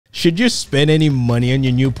Should you spend any money on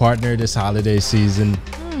your new partner this holiday season?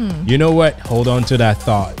 You know what? Hold on to that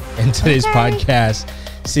thought. In today's podcast,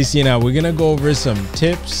 Cece and I, we're going to go over some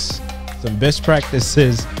tips, some best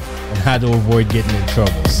practices, and how to avoid getting in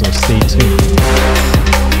trouble. So stay tuned.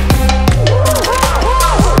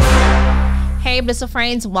 Hey, Blissful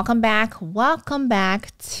friends, welcome back. Welcome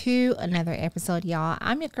back to another episode, y'all.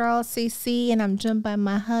 I'm your girl, Cece, and I'm joined by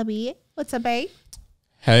my hubby. What's up, babe?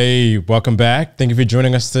 Hey, welcome back. Thank you for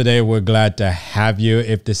joining us today. We're glad to have you.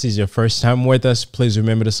 If this is your first time with us, please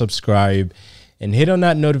remember to subscribe and hit on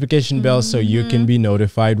that notification bell so you can be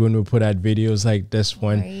notified when we put out videos like this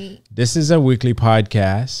one. Right. This is a weekly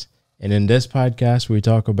podcast, and in this podcast, we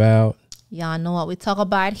talk about... Y'all know what we talk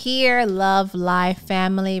about here. Love, life,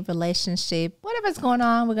 family, relationship, whatever's going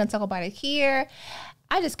on, we're going to talk about it here.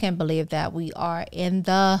 I just can't believe that we are in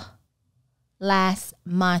the last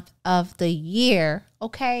month of the year,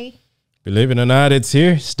 okay? Believe it or not, it's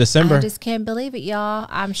here. It's December. I just can't believe it, y'all.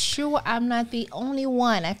 I'm sure I'm not the only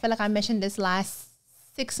one. I feel like I mentioned this last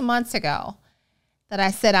 6 months ago that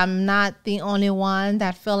I said I'm not the only one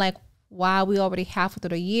that feel like why we already halfway through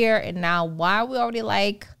the year and now why we already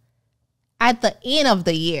like at the end of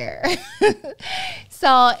the year.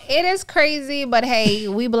 So it is crazy, but hey,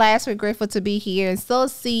 we blessed. We're grateful to be here and still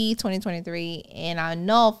see 2023. And I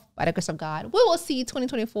know by the grace of God, we will see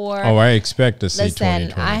 2024. Oh, I expect to see 2024.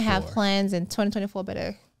 Listen, I have plans in 2024,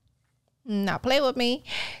 better not play with me.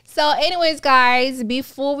 So anyways, guys,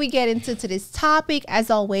 before we get into today's topic, as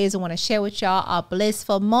always, I want to share with y'all a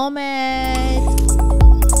blissful moment.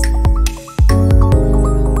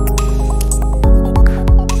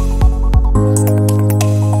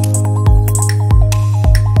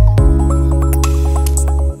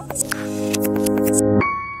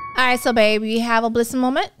 All right, so babe, you have a blissful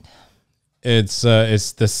moment? It's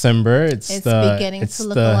December. It's beginning to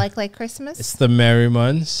look like Christmas. It's the merry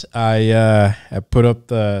months. I put up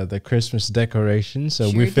the Christmas decorations,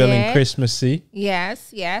 so we're feeling Christmassy. Yes,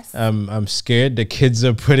 yes. I'm scared. The kids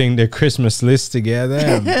are putting their Christmas list together.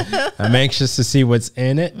 I'm anxious to see what's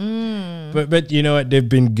in it. But you know what? They've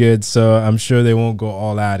been good, so I'm sure they won't go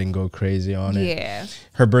all out and go crazy on it. Yeah.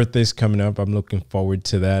 Her birthday's coming up. I'm looking forward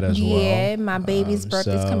to that as well. Yeah, my baby's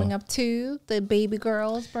birthday's coming up too. The baby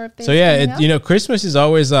girl's birthday. So yeah, you know, Christmas is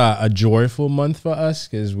always a joyful month for us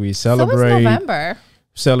because we celebrate. So is November.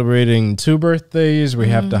 Celebrating 2 birthdays. We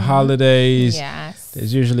have the holidays. Yes.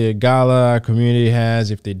 There's usually a gala our community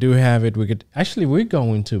has. If they do have it, we're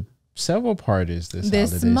going to several parties this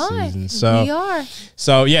holiday month. season. So we are.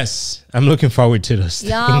 So yes, I'm looking forward to those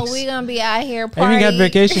Y'all, things. we're gonna be out here partying. And we got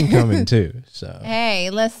vacation coming too. So hey,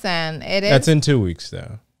 listen, that's in 2 weeks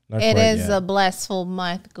though. It is a blissful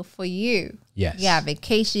month for you. Yes. You got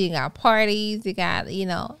vacation, you got parties, you got, you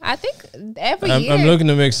know, I think every year. I'm looking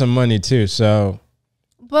to make some money too. So.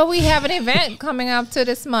 But we have an event coming up to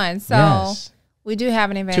this month. So yes. We do have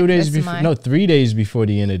an event 2 days this before, month. no, 3 days before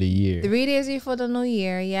the end of the year. 3 days before the new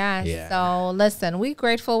year, yes. Yeah. So listen, we're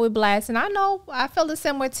grateful, we're blessed. And I know I feel the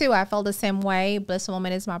same way too. I feel the same way. Blissful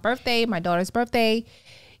moment is my birthday, my daughter's birthday.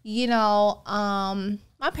 You know,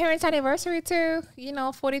 my parents' anniversary too. You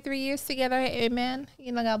know, 43 years together. Amen.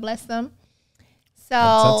 You know, God bless them. So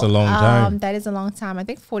that's a long time. That is a long time. I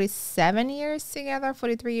think 47 years together,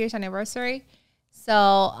 43 years anniversary.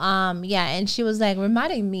 So, yeah, and she was like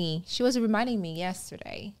reminding me. She was reminding me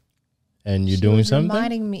yesterday. And you're doing something?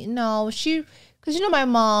 Reminding me. No, because you know my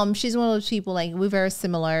mom, she's one of those people, like, we're very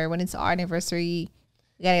similar. When it's our anniversary,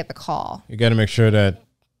 you got to get the call. You got to make sure that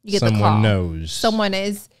someone knows. Someone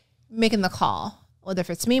is making the call. Whether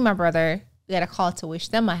if it's me, my brother, we got a call to wish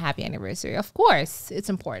them a happy anniversary. Of course, it's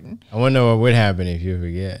important. I wonder what would happen if you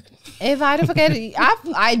forget. If I forget,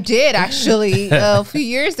 I did actually a few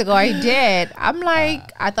years ago. I did. I'm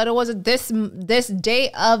like, I thought it was this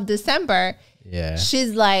day of December. Yeah.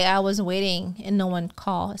 She's like, I was waiting and no one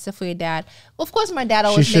called except for your dad. Of course, my dad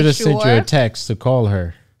always. She should have sent you a text to call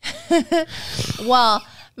her. Well,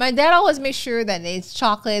 my dad always makes sure that there's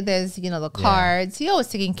chocolate. There's the cards. He always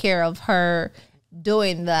taking care of her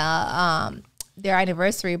doing the their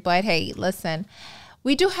anniversary. But hey, listen,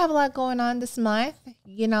 we do have a lot going on this month.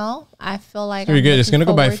 I feel like it's gonna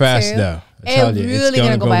go by fast though. It's really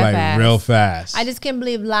gonna go by fast. Real fast. I just can't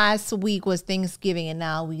believe last week was Thanksgiving and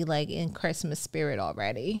now we like in Christmas spirit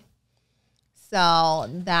already. So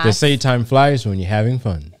that they say time flies when you're having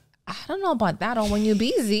fun. I don't know about that, or when you're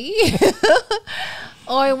busy.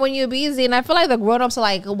 Or when you're busy. And I feel like the grown-ups are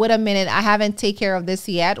like, wait a minute, I haven't taken care of this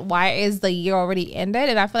yet. Why is the year already ended?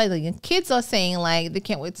 And I feel like the kids are saying like they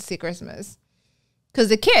can't wait to see Christmas. Because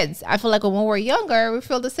the kids, I feel like when we're younger, we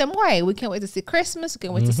feel the same way. We can't wait to see Christmas. We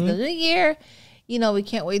can't wait to see the new year. you know, we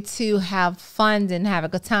can't wait to have fun and have a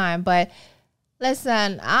good time. But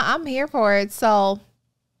listen, I'm here for it. So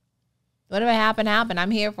whatever happened.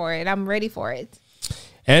 I'm here for it. I'm ready for it.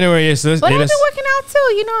 Anyway, yes, but I've been working out too.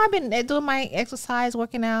 You know, I've been doing my exercise,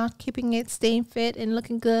 working out, keeping it, staying fit and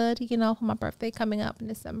looking good, you know, for my birthday coming up in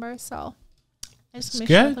December. So I just make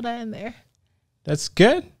sure I put that in there. That's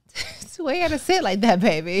good. So we gotta sit like that,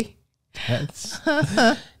 baby.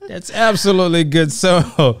 That's absolutely good.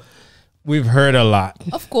 So we've heard a lot.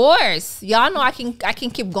 Of course. Y'all know I can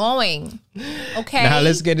keep going. Okay. Now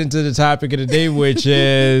let's get into the topic of the day, which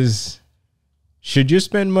is, should you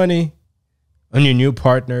spend money on your new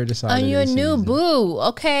partner this holiday season? On your new boo.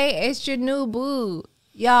 Okay. It's your new boo.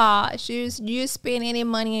 Y'all, should you spend any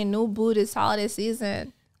money on new boo this holiday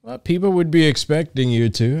season? Well, people would be expecting you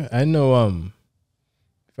to. I know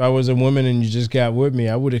if I was a woman and you just got with me,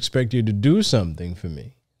 I would expect you to do something for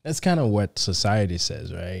me. That's kind of what society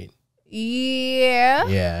says, right? Yeah.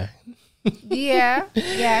 Yeah. Yeah.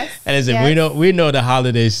 Yes. And listen, we know the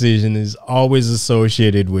holiday season is always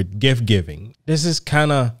associated with gift giving. This is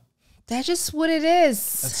kind of, that's just what it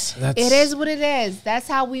is. It is what it is. That's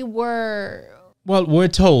how we were. Well, we're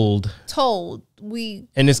told.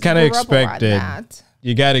 And it's kind of expected.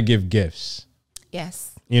 You got to give gifts.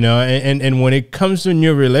 Yes. You know, and when it comes to a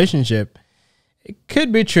new relationship, it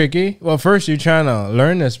could be tricky. Well, first you're trying to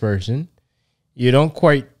learn this person. You're not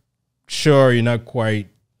quite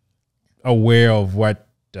aware of what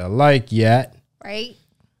they're like yet. Right.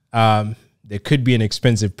 There could be an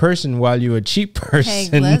expensive person while you're a cheap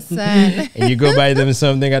person. Hey, listen. And you go buy them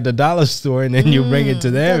something at the dollar store and then you bring it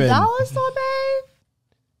to them. The dollar store, babe?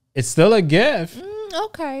 It's still a gift.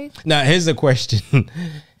 Okay. Now, here's the question.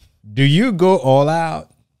 Do you go all out?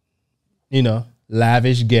 You know,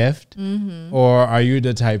 lavish gift, or are you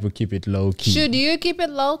the type of keep it low key? Should you keep it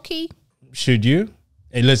low key? Should you?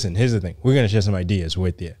 Hey, listen, here's the thing. We're going to share some ideas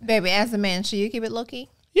with you. Baby, as a man, should you keep it low key?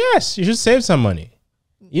 Yes, you should save some money.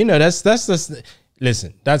 You know,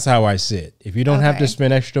 listen, that's how I see it. If you don't have to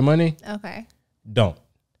spend extra money, don't.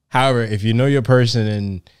 However, if you know your person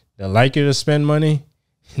and they like you to spend money,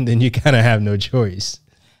 then you kind of have no choice.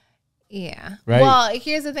 Yeah. Right. Well,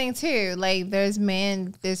 here's the thing too. Like, there's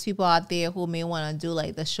people out there who may want to do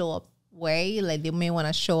like the show up way. Like, they may want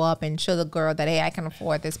to show up and show the girl that, hey, I can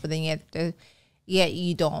afford this, but then yet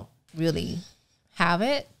you don't really have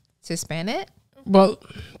it to spend it. Well,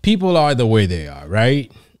 people are the way they are,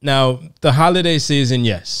 right? Now, the holiday season,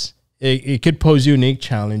 yes, it could pose unique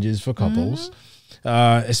challenges for couples,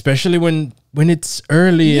 especially when it's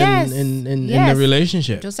early in the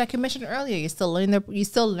relationship. Just like you mentioned earlier, you're still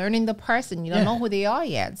learning the person. You don't know who they are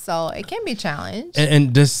yet, so it can be a challenge.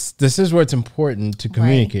 And this is where it's important to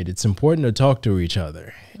communicate. Right. It's important to talk to each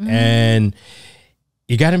other, and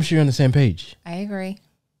you got to make sure you're on the same page. I agree.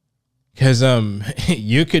 Because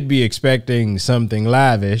you could be expecting something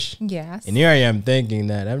lavish. Yes. And here I am thinking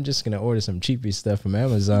that I'm just gonna order some cheapy stuff from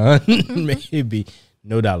Amazon, maybe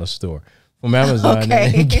no dollar store. From Amazon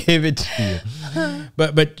and give it to you.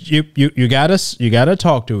 But you gotta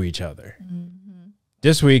talk to each other.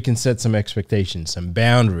 This way you can set some expectations, some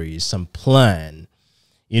boundaries, some plan.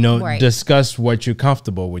 You know, discuss what you're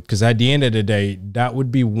comfortable with. Because at the end of the day, that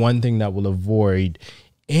would be one thing that will avoid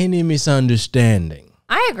any misunderstanding.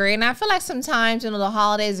 I agree. And I feel like sometimes, the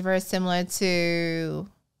holidays are very similar to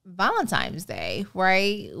Valentine's Day,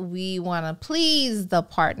 right? We want to please the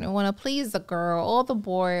partner, we want to please the girl or the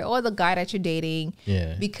boy or the guy that you're dating,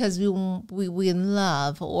 because we in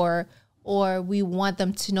love, or we want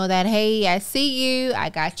them to know that, hey, I see you, I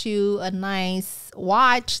got you a nice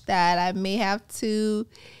watch that I may have to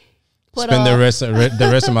spend the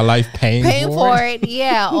rest of my life paying for it.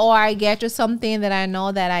 Yeah, or I get you something that I know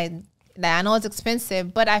it's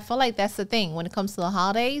expensive, but I feel like that's the thing when it comes to the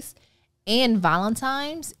holidays. And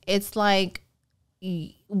Valentine's, it's like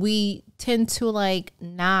we tend to like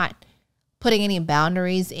not putting any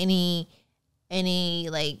boundaries, any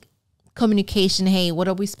like communication. Hey, what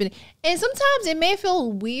are we spending? And sometimes it may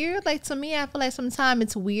feel weird. Like, to me, I feel like sometimes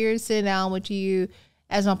it's weird sitting down with you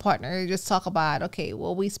as my partner, just talk about, okay,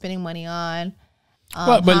 what we spending money on,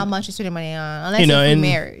 how much you spending money on, unless you're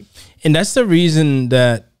married. And that's the reason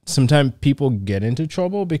that sometimes people get into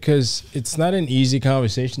trouble, because it's not an easy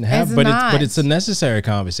conversation to have, but it's a necessary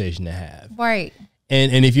conversation to have. Right.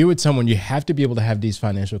 And if you're with someone, you have to be able to have these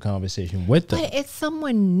financial conversations with them. But it's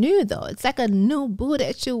someone new, though. It's like a new boo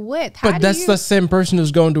that you're with. But that's the same person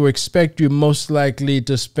who's going to expect you most likely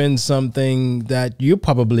to spend something that you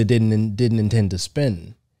probably didn't intend to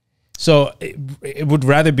spend. So it would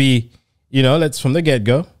rather be, let's from the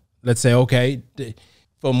get-go, let's say, okay,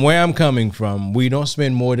 from where I'm coming from, we don't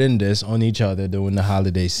spend more than this on each other during the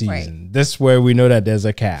holiday season. Right. This is where we know that there's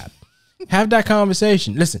a cap. Have that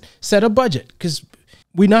conversation. Listen, set a budget because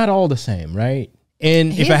we're not all the same, right?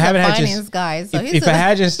 And He's if I haven't had finance guy, so if I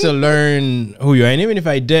had just to learn who you are, and even if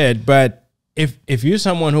I did, but if you're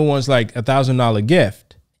someone who wants like $1,000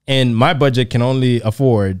 gift and my budget can only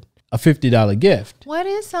afford a $50 gift. Why do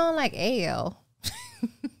you sound like AO?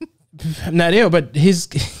 I'm not ill, but he's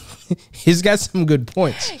got some good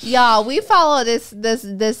points. Y'all, we follow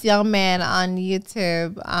this young man on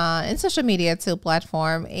YouTube, and social media too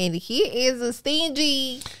platform, and he is a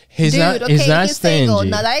stingy he's dude. Not, okay, he's not he's stingy. single.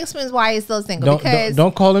 Now that explains why he's still single.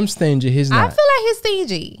 Don't call him stingy. He's not. I feel like he's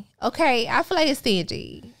stingy. Okay, I feel like he's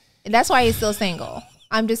stingy. And that's why he's still single.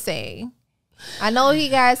 I'm just saying. I know he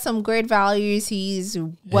got some great values. He's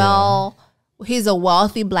he's a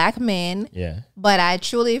wealthy black man. Yeah. But I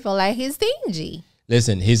truly feel like he's stingy.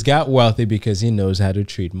 Listen, he's got wealthy because he knows how to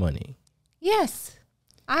treat money. Yes,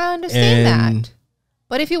 I understand that.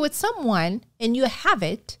 But if you're with someone and you have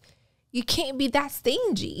it, you can't be that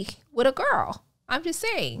stingy with a girl. I'm just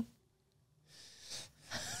saying.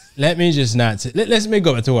 Let me just not say, let's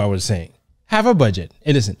go back to what I was saying. Have a budget.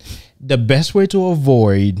 And listen, the best way to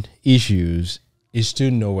avoid issues is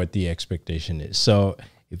to know what the expectation is. So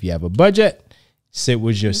if you have a budget, sit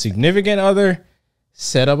with your significant other,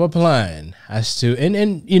 set up a plan as to,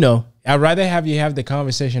 and you know, I'd rather have you have the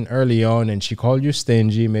conversation early on and she called you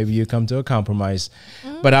stingy. Maybe you come to a compromise.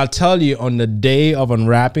 But I'll tell you, on the day of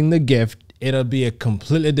unwrapping the gift, it'll be a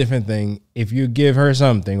completely different thing if you give her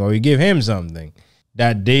something or you give him something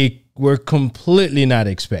that they were completely not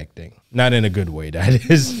expecting. Not in a good way, that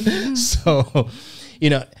is. So, you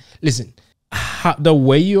know, listen, the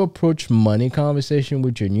way you approach money conversation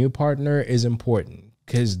with your new partner is important,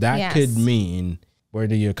 because that could mean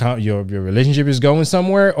whether your relationship is going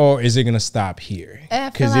somewhere or is it going to stop here?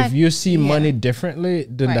 Because if you see money differently,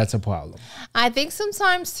 then that's a problem. I think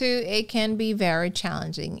sometimes too, it can be very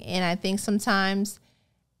challenging. And I think sometimes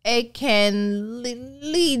it can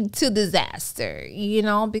lead to disaster, you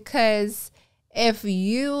know, because if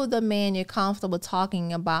you, the man, you're comfortable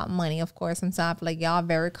talking about money, of course, sometimes like y'all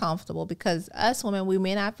very comfortable, because us women, we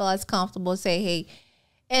may not feel as comfortable say, hey,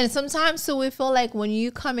 and sometimes so we feel like when you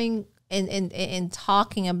coming and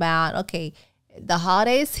talking about, okay, the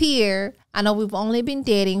holidays here, I know we've only been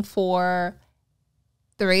dating for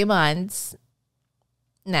 3 months.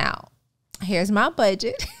 Now, here's my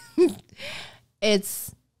budget.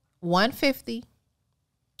 It's $150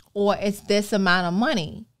 or it's this amount of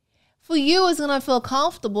money. For you, it's going to feel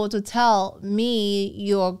comfortable to tell me,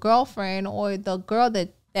 your girlfriend, or the girl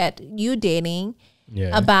that you dating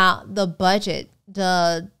about the budget,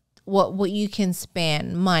 what you can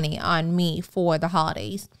spend money on me for the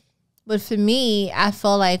holidays. But for me, I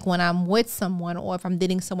feel like when I'm with someone or if I'm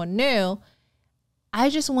dating someone new, I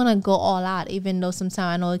just want to go all out, even though sometimes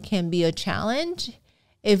I know it can be a challenge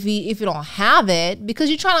if you don't have it, because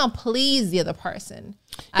you're trying to please the other person.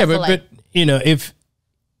 But you know, if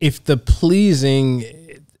the pleasing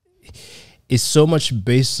is so much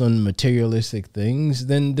based on materialistic things,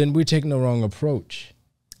 then we're taking the wrong approach.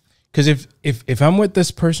 Because if I'm with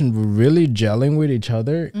this person really gelling with each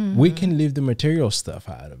other, we can leave the material stuff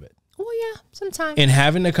out of it. Oh, yeah, sometimes. And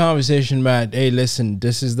having the conversation about, hey, listen,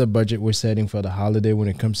 this is the budget we're setting for the holiday when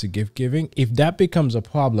it comes to gift giving. If that becomes a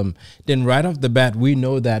problem, then right off the bat, we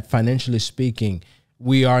know that financially speaking,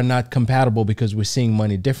 we are not compatible because we're seeing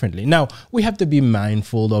money differently. Now, we have to be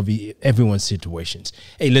mindful of everyone's situations.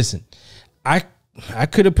 Hey, listen, I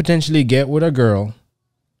could have potentially get with a girl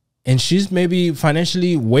and she's maybe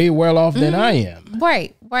financially way well off than I am.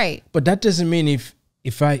 Right. But that doesn't mean if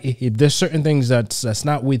there's certain things that's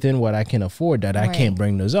not within what I can afford, that I can't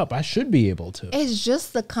bring those up. I should be able to. It's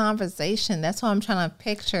just the conversation. That's what I'm trying to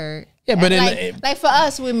picture. Yeah, but like for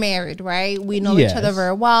us, we're married, right? We know each other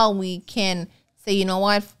very well. We can say, you know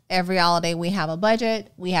what, every holiday we have a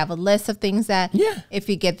budget. We have a list of things that if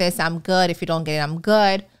you get this, I'm good. If you don't get it, I'm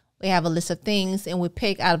good. We have a list of things and we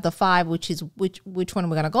pick out of the 5, which one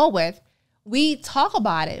we're going to go with. We talk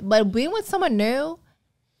about it. But being with someone new,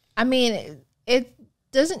 I mean,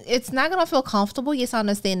 it's not going to feel comfortable. Yes, I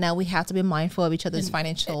understand that we have to be mindful of each other's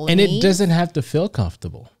financial needs. And it doesn't have to feel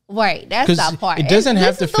comfortable. Right. That's that part. It doesn't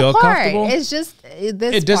have to feel comfortable. It's just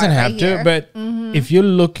this It doesn't have to. Here. But if you're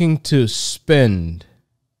looking to spend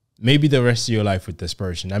maybe the rest of your life with this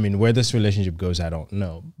person, I mean, where this relationship goes, I don't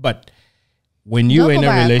know. But when you're in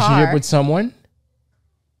a relationship with someone,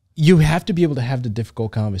 you have to be able to have the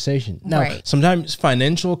difficult conversation. Now, sometimes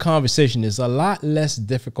financial conversation is a lot less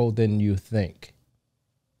difficult than you think.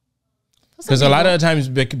 Because a lot of the times,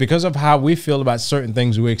 because of how we feel about certain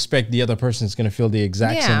things, we expect the other person is going to feel the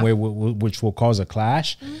exact same way, which will cause a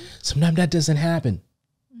clash. Sometimes that doesn't happen.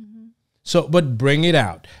 So, but bring it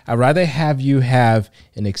out. I'd rather have you have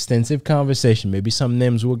an extensive conversation. Maybe some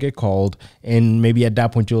names will get called, and maybe at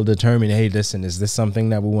that point you'll determine, hey, listen, is this something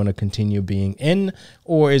that we want to continue being in,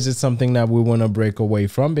 or is it something that we want to break away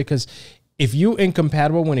from? Because if you're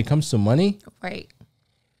incompatible when it comes to money, right?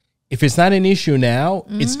 If it's not an issue now,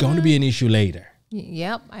 it's going to be an issue later.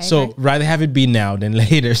 Yep. I agree. Rather have it be now than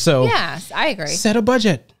later. So yes, I agree. Set a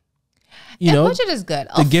budget. You know, budget is good.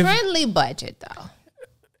 A friendly budget, though.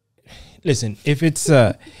 Listen, if it's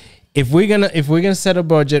if we're gonna set a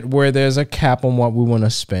budget where there's a cap on what we want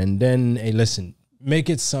to spend, then hey, listen, make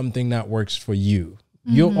it something that works for you.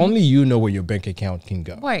 Only you know where your bank account can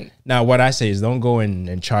go. Right. Now, what I say is don't go in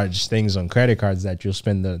and charge things on credit cards that you'll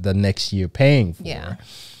spend the next year paying for. Yeah.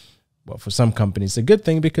 Well, for some companies, it's a good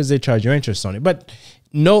thing because they charge you interest on it. But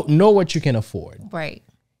know what you can afford. Right.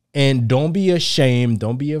 And don't be ashamed.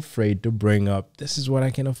 Don't be afraid to bring up, this is what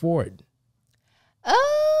I can afford.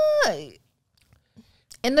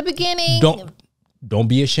 In the beginning, don't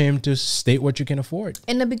be ashamed to state what you can afford.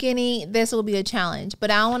 In the beginning, this will be a challenge,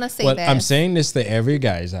 but I don't want to say that. I'm saying this to every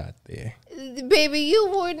guys out there. Baby,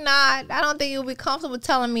 you would not. I don't think you'll be comfortable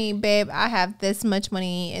telling me, babe, I have this much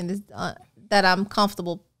money and this that I'm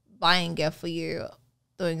comfortable buying a gift for you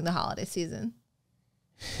during the holiday season.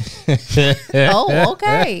 Oh,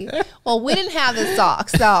 okay. Well, we didn't have the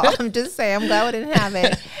socks, so I'm just saying I'm glad we didn't have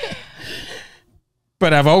it.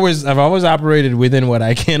 But I've always operated within what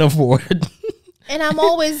I can afford. And I'm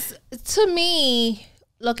always, to me,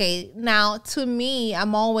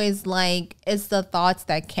 I'm always like, it's the thoughts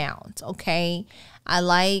that count, okay? I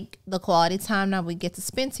like the quality time that we get to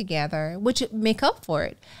spend together, which make up for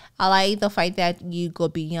it. I like the fact that you go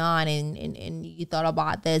beyond and you thought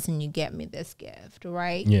about this and you get me this gift,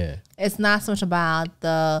 right? Yeah. It's not so much about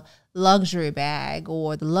the luxury bag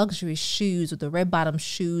or the luxury shoes or the red bottom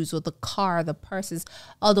shoes or the car, the purses.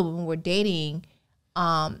 Although when we're dating,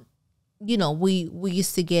 you know, we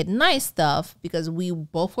used to get nice stuff because we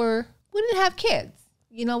didn't have kids.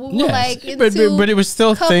 You know, we were like into but it was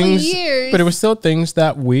still things. Years. But it was still things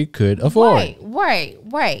that we could afford.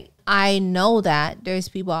 Right. I know that there's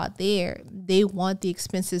people out there, they want the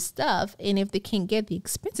expensive stuff, and if they can't get the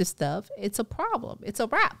expensive stuff, it's a problem. It's a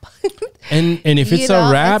wrap. and if it's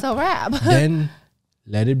a wrap, then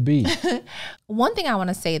let it be. One thing I want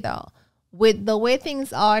to say though, with the way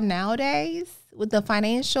things are nowadays, with the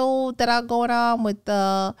financial that are going on, with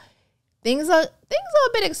the things are a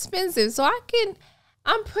bit expensive. So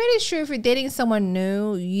I'm pretty sure if you're dating someone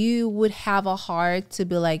new, you would have a heart to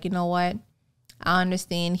be like, you know what? I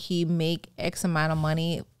understand he make X amount of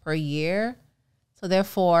money per year. So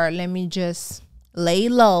therefore, let me just lay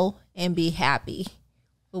low and be happy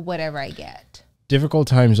with whatever I get. Difficult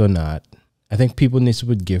times or not, I think people need to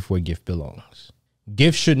put gift where gift belongs.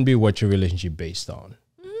 Gift shouldn't be what your relationship based on.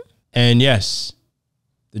 Mm-hmm. And yes,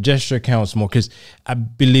 the gesture counts more because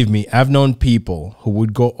believe me, I've known people who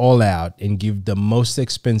would go all out and give the most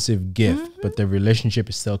expensive gift, but their relationship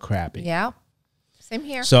is still crappy. Yeah. Same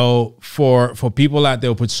here. So for people out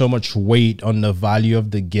there who put so much weight on the value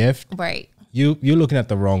of the gift, right? You're looking at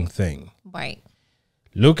the wrong thing. Right.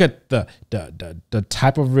 Look at the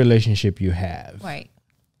type of relationship you have. Right.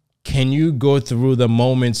 Can you go through the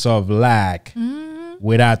moments of lack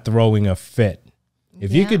without throwing a fit?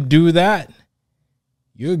 If you could do that,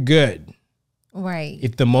 you're good. Right.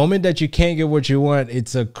 If the moment that you can't get what you want,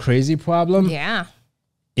 it's a crazy problem. Yeah.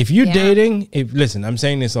 If you're dating, listen, I'm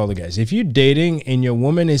saying this to all the guys. If you're dating and your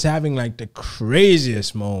woman is having like the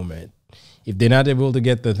craziest moment, if they're not able to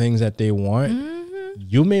get the things that they want,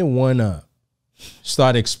 you may want to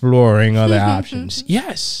start exploring other options.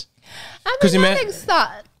 Yes. I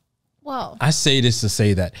say this to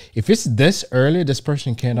say that if it's this early, this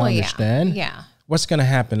person can't understand. Yeah. What's going to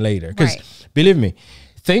happen later? Because believe me,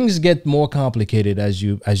 things get more complicated as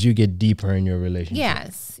you get deeper in your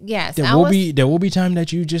relationship. Yes. There will be time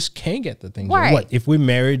that you just can't get the things. Right. What if we're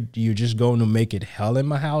married? You're just going to make it hell in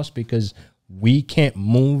my house because we can't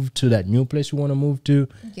move to that new place we want to move to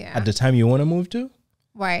at the time you want to move to.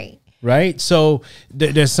 Right. So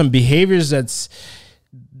there's some behaviors that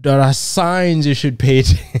are signs you should pay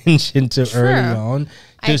attention to early on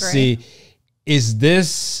to see, is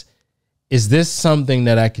this something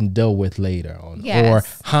that I can deal with later on? Yes. Or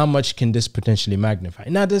how much can this potentially magnify?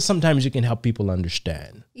 Now, sometimes you can help people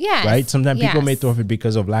understand. Yes. Right? Sometimes people may throw it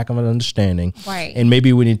because of lack of an understanding. Right. And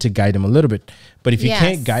maybe we need to guide them a little bit. But if you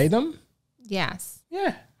can't guide them. Yes.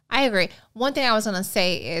 Yeah. I agree. One thing I was going to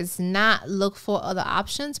say is not look for other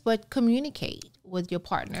options, but communicate with your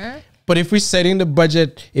partner. But if we're setting the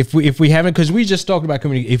budget, if we haven't, because we just talked about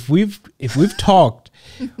community. If we've talked,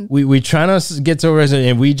 we trying to get to a resident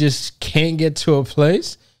and we just can't get to a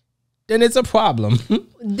place, then it's a problem.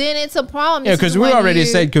 Then it's a problem. Yeah, because we already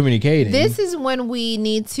said communicating. This is when we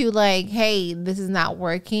need to like, hey, this is not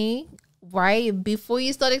working. Right? Before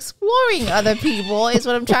you start exploring other people is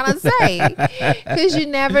what I'm trying to say. Because you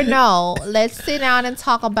never know. Let's sit down and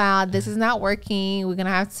talk about this is not working. We're going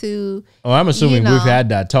to have to. Oh, I'm assuming we've had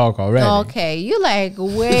that talk already. Okay. You're like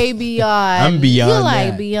way beyond. I'm beyond You're like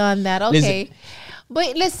that. beyond that. Okay. Listen.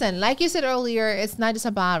 But listen, like you said earlier, it's not just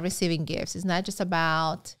about receiving gifts. It's not just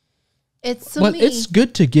about. It's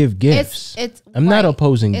good to give gifts. I'm not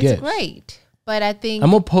opposing gifts. It's great. But I think.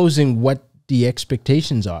 I'm opposing what the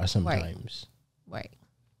expectations are sometimes. Right.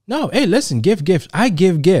 No, hey, listen, give gifts. I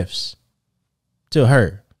give gifts to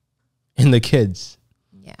her and the kids.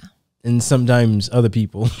 Yeah. And sometimes other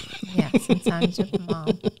people. Yeah, sometimes your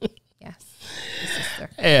mom. Yes. Your sister.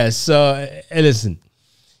 Yeah, so hey, listen.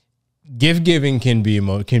 Gift giving can be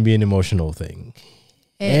an emotional thing.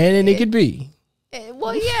 And it could be.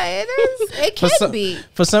 Well, yeah, it is. It can be.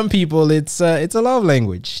 For some people, it's a love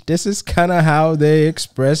language. This is kind of how they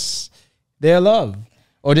express their love,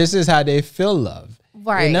 or this is how they feel love.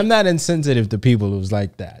 Right. And I'm not insensitive to people who's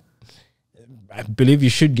like that. I believe you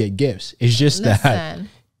should get gifts. It's just that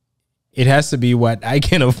it has to be what I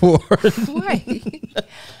can afford. Right.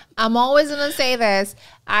 I'm always going to say this.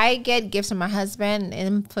 I get gifts from my husband,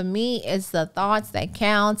 and for me, it's the thoughts that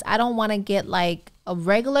counts. I don't want to get like a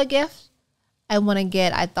regular gift. I want to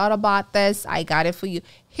get, I thought about this. I got it for you.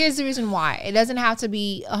 Here's the reason why. It doesn't have to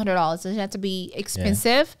be $100. It doesn't have to be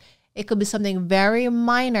expensive. Yeah. It could be something very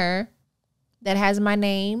minor that has my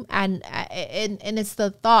name, and it's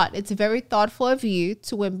the thought. It's very thoughtful of you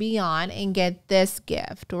to went beyond and get this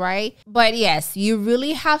gift, right? But yes, you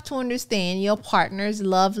really have to understand your partner's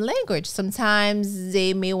love language. Sometimes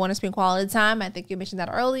they may want to spend quality time. I think you mentioned that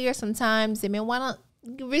earlier. Sometimes they may want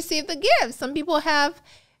to receive the gift. Some people have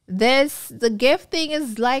this. The gift thing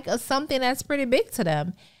is like something that's pretty big to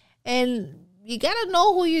them, and you gotta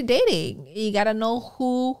know who you're dating. You gotta know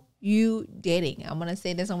who you dating. I'm gonna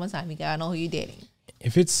say this one more time. You gotta know who you're dating.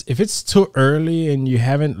 If it's too early and you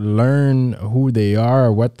haven't learned who they are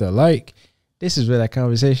or what they're like, this is where that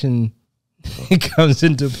conversation comes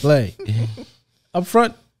into play. Up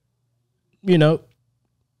front,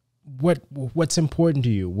 what's important to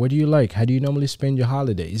you? What do you like? How do you normally spend your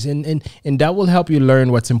holidays? And that will help you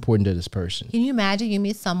learn what's important to this person. Can you imagine you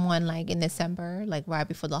meet someone like in December, like right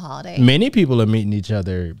before the holiday? Many people are meeting each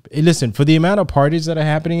other. Hey, listen, for the amount of parties that are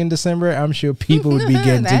happening in December, I'm sure people would be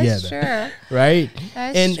getting That's together. True. Right?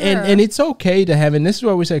 That's true. And it's okay to have, and this is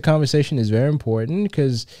why we say conversation is very important,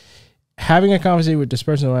 because having a conversation with this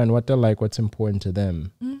person around what they're like, what's important to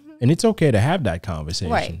them. Mm-hmm. And it's okay to have that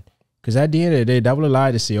conversation. Right. Because at the end of the day, that will allow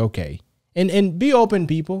you to say, okay. And be open,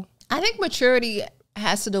 people. I think maturity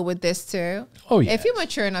has to do with this too. Oh, yeah. If you're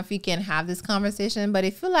mature enough, you can have this conversation. But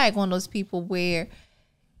if you're like one of those people where,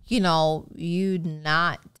 you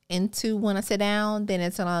not into want to sit down, then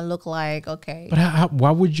it's going to look like, okay. But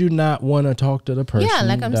why would you not want to talk to the person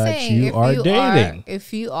like I'm saying, you are dating?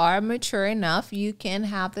 If you are mature enough, you can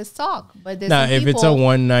have this talk. But now, if it's a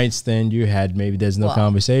one night stand you had, maybe there's no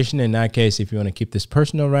conversation. In that case, if you want to keep this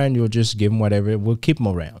person around, you'll just give them whatever. We'll keep them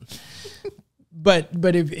around. But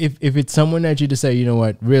if it's someone that you just say, you know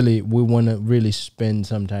what, really, we want to really spend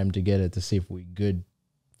some time together to see if we're good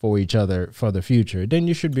for each other for the future, then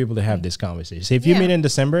you should be able to have this conversation. So if you meet in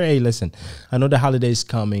December, hey, listen, I know the holiday's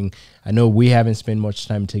coming. I know we haven't spent much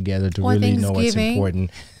time together to really know what's important.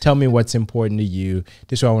 Tell me what's important to you.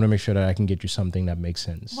 This is why I want to make sure that I can get you something that makes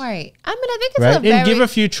sense. Right. I mean, I think it's and give a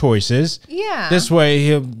few choices. Yeah. This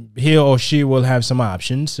way he or she will have some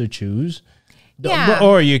options to choose. Yeah.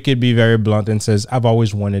 Or you could be very blunt and says, I've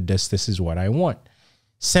always wanted this. This is what I want.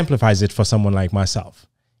 Simplifies it for someone like myself.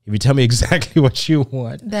 If you tell me exactly what you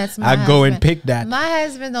want, I go and pick that. My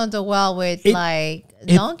husband don't do well with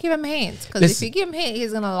don't give him hints, because if you give him hints,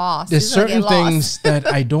 he's gonna lose. There's certain things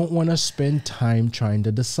that I don't want to spend time trying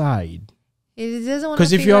to decide. He doesn't want to.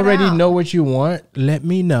 Because if you already know what you want, let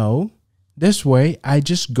me know. This way, I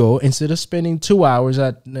just go instead of spending 2 hours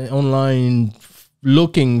online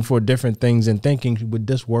looking for different things and thinking, would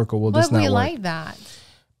this work or will this not work? But we like that.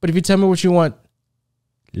 But if you tell me what you want,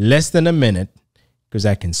 less than a minute. Because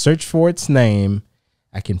I can search for its name,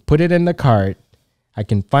 I can put it in the cart, I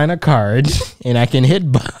can find a card, and I can hit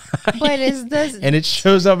buy. But it's this, and it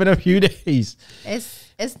shows up in a few days.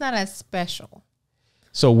 It's not as special.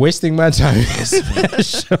 So wasting my time is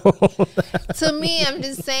special. To me, I'm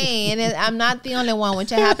just saying, and I'm not the only one,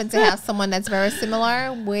 which I happen to have someone that's very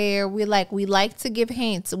similar, where we like to give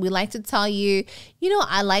hints. We like to tell you,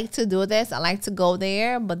 I like to do this. I like to go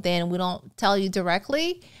there, but then we don't tell you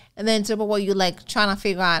directly. And then to where you like trying to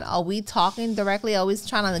figure out, are we talking directly? Are we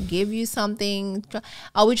trying to give you something?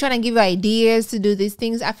 Are we trying to give you ideas to do these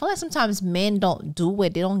things? I feel like sometimes men don't do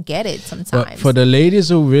it. They don't get it sometimes. But for the ladies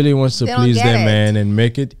who really wants to please their man and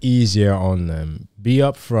make it easier on them, be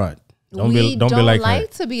upfront. Don't be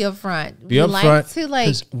like to be upfront. Be upfront.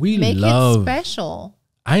 Like to make it special.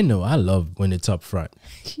 I know. I love when it's upfront.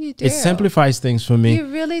 You do. It simplifies things for me.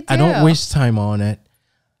 You really do. I don't waste time on it.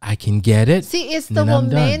 I can get it. See, it's the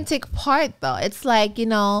romantic part, though. It's like,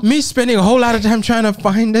 me spending a whole lot of time trying to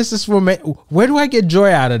find this is romantic. Where do I get joy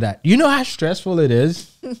out of that? You know how stressful it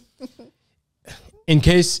is? In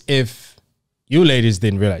case if you ladies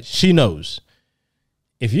didn't realize, she knows.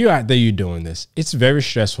 If you're out there, you're doing this, it's very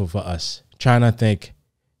stressful for us. Trying to think,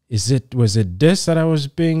 was it this that I was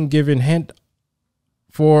being given hint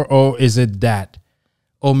for? Or is it that?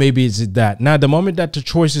 Or maybe is it that? Now, the moment that the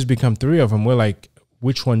choices become 3 of them, we're like,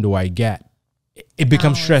 which one do I get? It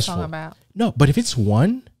becomes stressful. No, but if it's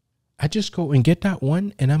one, I just go and get that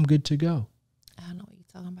one and I'm good to go. I don't know what you're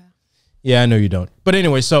talking about. Yeah, I know you don't. But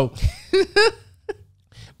anyway,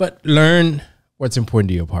 but learn what's important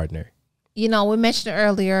to your partner. We mentioned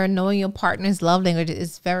earlier, knowing your partner's love language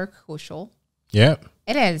is very crucial. Yeah.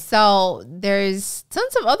 It is. So there's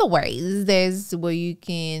tons of other ways. There's where you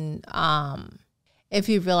can, if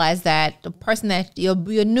you realize that the person that your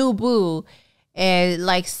new boo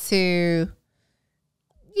likes to,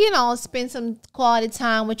 spend some quality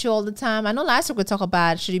time with you all the time. I know last week we talked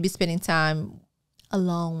about, should you be spending time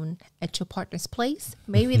alone at your partner's place?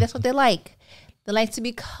 Maybe that's what they like. They like to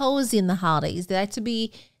be cozy in the holidays. They like to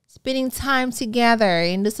be spending time together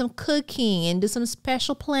and do some cooking and do some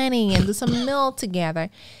special planning and do some meal together.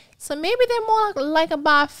 So maybe they're more like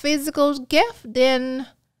about physical gift than...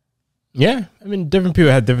 Yeah. I mean, different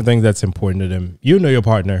people have different things that's important to them. You know your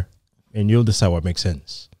partner. And you'll decide what makes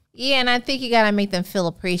sense. Yeah, and I think you got to make them feel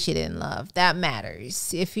appreciated and loved. That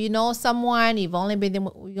matters. If you know someone, you've only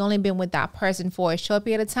been with that person for a short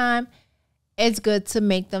period of time, it's good to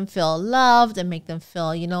make them feel loved and make them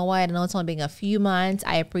feel, you know what, I know it's only been a few months.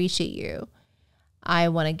 I appreciate you. I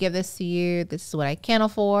want to give this to you. This is what I can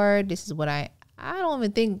afford. This is what I don't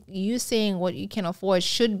even think you saying what you can afford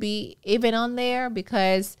should be even on there,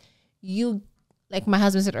 because you, like my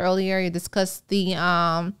husband said earlier, you discussed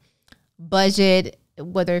the budget,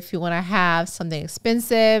 whether if you want to have something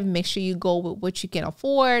expensive, make sure you go with what you can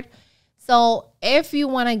afford. So if you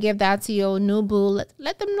want to give that to your new boo,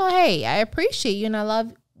 let them know, hey, I appreciate you and I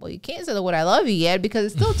love, well, you can't say the word I love you yet because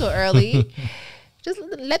it's still too early. Just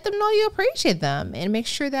let them know you appreciate them and make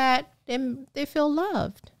sure that they feel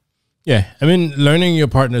loved. Yeah. I mean, learning your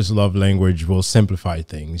partner's love language will simplify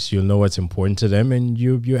things. You'll know what's important to them and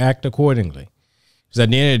you act accordingly. Because at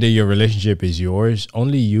the end of the day, your relationship is yours.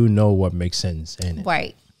 Only you know what makes sense in it.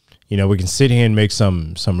 Right. We can sit here and make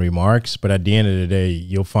some remarks, but at the end of the day,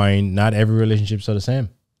 you'll find not every relationship's the same.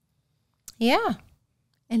 Yeah.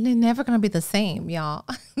 And they're never going to be the same, y'all.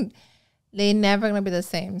 They're never going to be the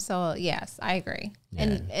same. So, yes, I agree.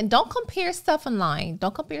 Yeah. And don't compare stuff online.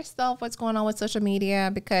 Don't compare stuff, what's going on with social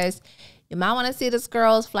media, because you might want to see this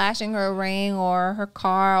girl's flashing her ring or her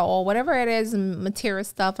car or whatever it is, material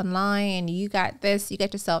stuff online, and you got this, you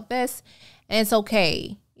got yourself this, and it's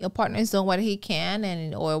okay. Your partner is doing what he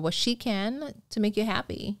can or what she can to make you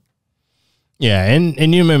happy. Yeah,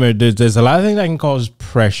 and you remember, there's a lot of things that can cause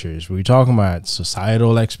pressures. We're talking about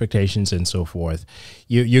societal expectations and so forth.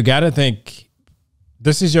 You got to think,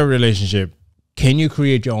 this is your relationship. Can you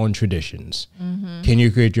create your own traditions? Mm-hmm. Can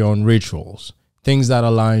you create your own rituals? Things that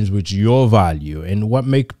aligns with your value and what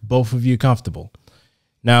make both of you comfortable.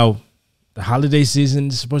 Now, the holiday season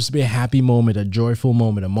is supposed to be a happy moment, a joyful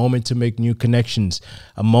moment, a moment to make new connections,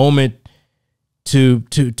 a moment to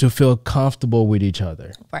feel comfortable with each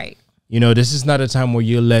other. Right. This is not a time where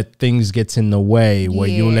you let things get in the way, where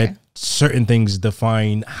you let certain things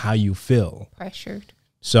define how you feel. Pressured.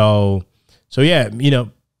 So yeah,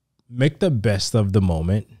 make the best of the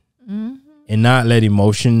moment, mm-hmm. and not let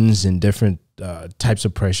emotions and different types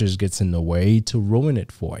of pressures gets in the way to ruin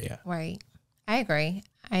it for you. Right. I agree.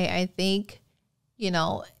 I think,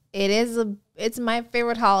 it's my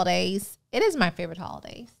favorite holidays. It is my favorite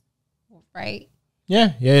holidays. Right.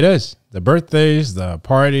 Yeah, it is. The birthdays, the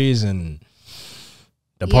parties, and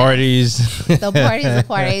the parties. The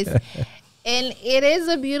parties. And it is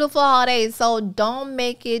a beautiful holiday. So don't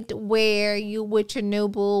make it where you with your new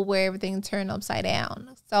boo where everything turned upside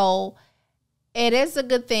down. So it is a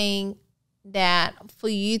good thing that for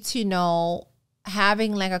you to know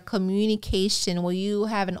having like a communication where you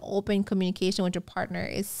have an open communication with your partner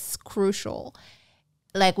is crucial.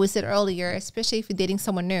 Like we said earlier, especially if you're dating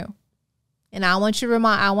someone new. And I want to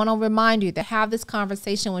remind you to have this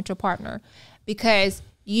conversation with your partner because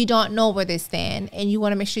you don't know where they stand and you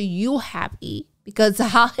want to make sure you're happy because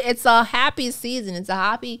it's a happy season. It's a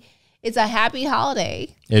happy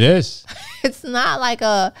holiday. It is. It's not like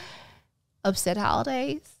a upset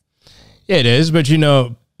holidays. It is, but you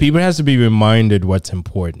know, people has to be reminded what's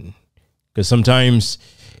important because sometimes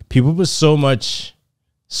people put so much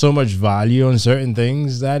value on certain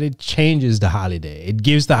things that it changes the holiday. It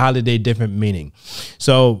gives the holiday different meaning.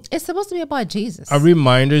 So it's supposed to be about Jesus. A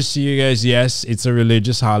reminder to you guys, yes, it's a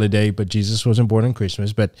religious holiday, but Jesus wasn't born on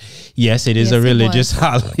Christmas. But yes, it is a religious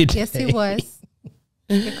holiday. Yes, he was.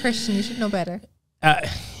 You're a Christian. You should know better.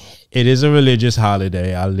 It is a religious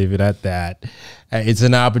holiday. I'll leave it at that. It's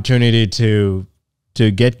an opportunity to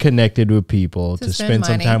get connected with people, to spend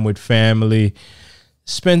some time with family,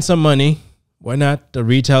 spend some money. Why not? The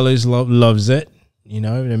retailers loves it, you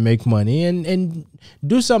know, to make money and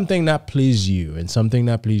do something that please you and something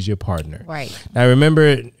that please your partner. Right. Now,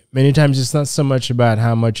 remember, many times it's not so much about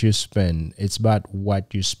how much you spend. It's about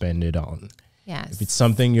what you spend it on. Yes. If it's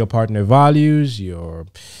something your partner values,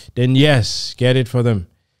 then yes, get it for them.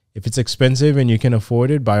 If it's expensive and you can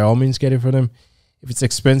afford it, by all means, get it for them. If it's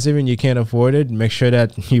expensive and you can't afford it, make sure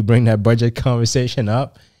that you bring that budget conversation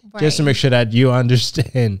up just to make sure that you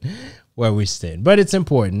understand where we stand. But it's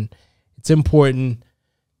important. It's important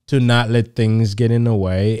to not let things get in the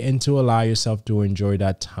way and to allow yourself to enjoy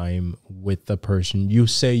that time with the person you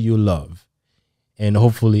say you love and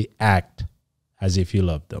hopefully act as if you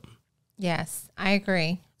love them. Yes, I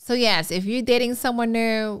agree. So yes, if you're dating someone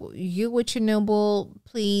new, you with your new boo,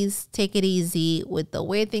 please take it easy with the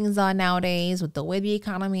way things are nowadays, with the way the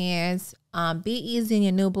economy is. Be easy in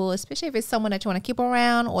your new boo, especially if it's someone that you want to keep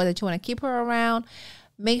around or that you want to keep her around.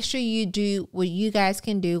 Make sure you do what you guys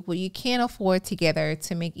can do, what you can afford together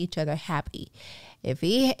to make each other happy.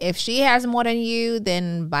 If she has more than you,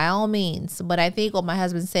 then by all means. But I think what my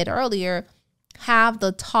husband said earlier, have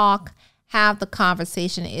the talk, have the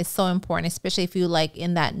conversation is so important, especially if you're like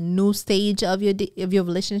in that new stage of your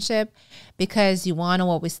relationship, because you want to know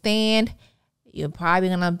where we stand. You're probably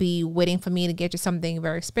going to be waiting for me to get you something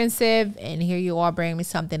very expensive. And here you are bringing me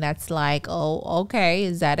something that's like, oh, okay,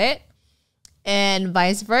 is that it? And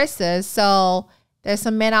vice versa. So there's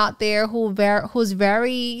some men out there they're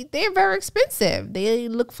very expensive. They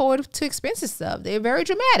look forward to expensive stuff. They're very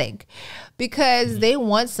dramatic because they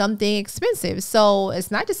want something expensive. So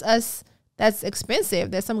it's not just us that's expensive.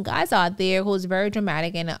 There's some guys out there who's very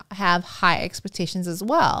dramatic and have high expectations as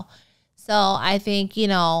well. So I think, you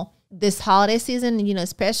know, this holiday season, you know,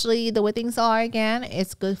 especially the way things are again,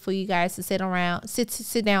 it's good for you guys to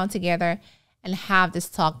sit down together and have this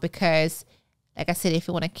talk because, like I said, if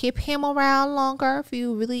you want to keep him around longer, if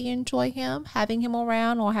you really enjoy him, having him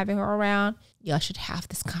around or having her around, y'all should have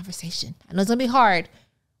this conversation. I know it's going to be hard,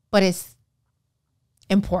 but it's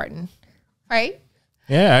important, right?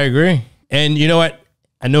 Yeah, I agree. And you know what?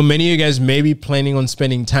 I know many of you guys may be planning on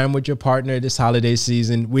spending time with your partner this holiday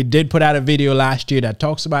season. We did put out a video last year that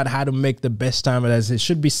talks about how to make the best time of that. It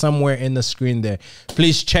should be somewhere in the screen there.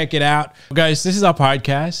 Please check it out. Guys, this is our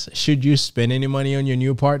podcast. Should you spend any money on your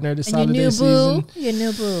new partner this holiday season? Your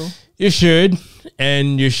new boo. You should.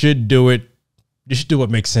 And you should do it. You should do what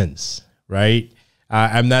makes sense, right?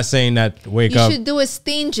 I'm not saying that wake up. You should do it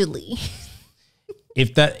stingily.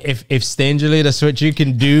 If stingily that's what you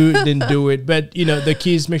can do, then do it. But you know, the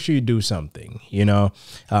key is make sure you do something. You know,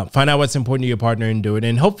 find out what's important to your partner and do it.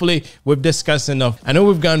 And hopefully, we've discussed enough. I know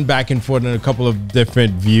we've gone back and forth on a couple of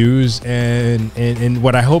different views, and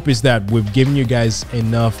what I hope is that we've given you guys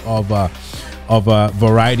enough of a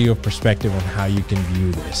variety of perspective on how you can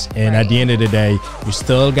view this. And at the end of the day, you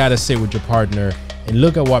still got to sit with your partner and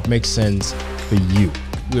look at what makes sense for you.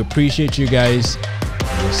 We appreciate you guys.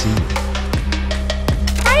 We'll see you.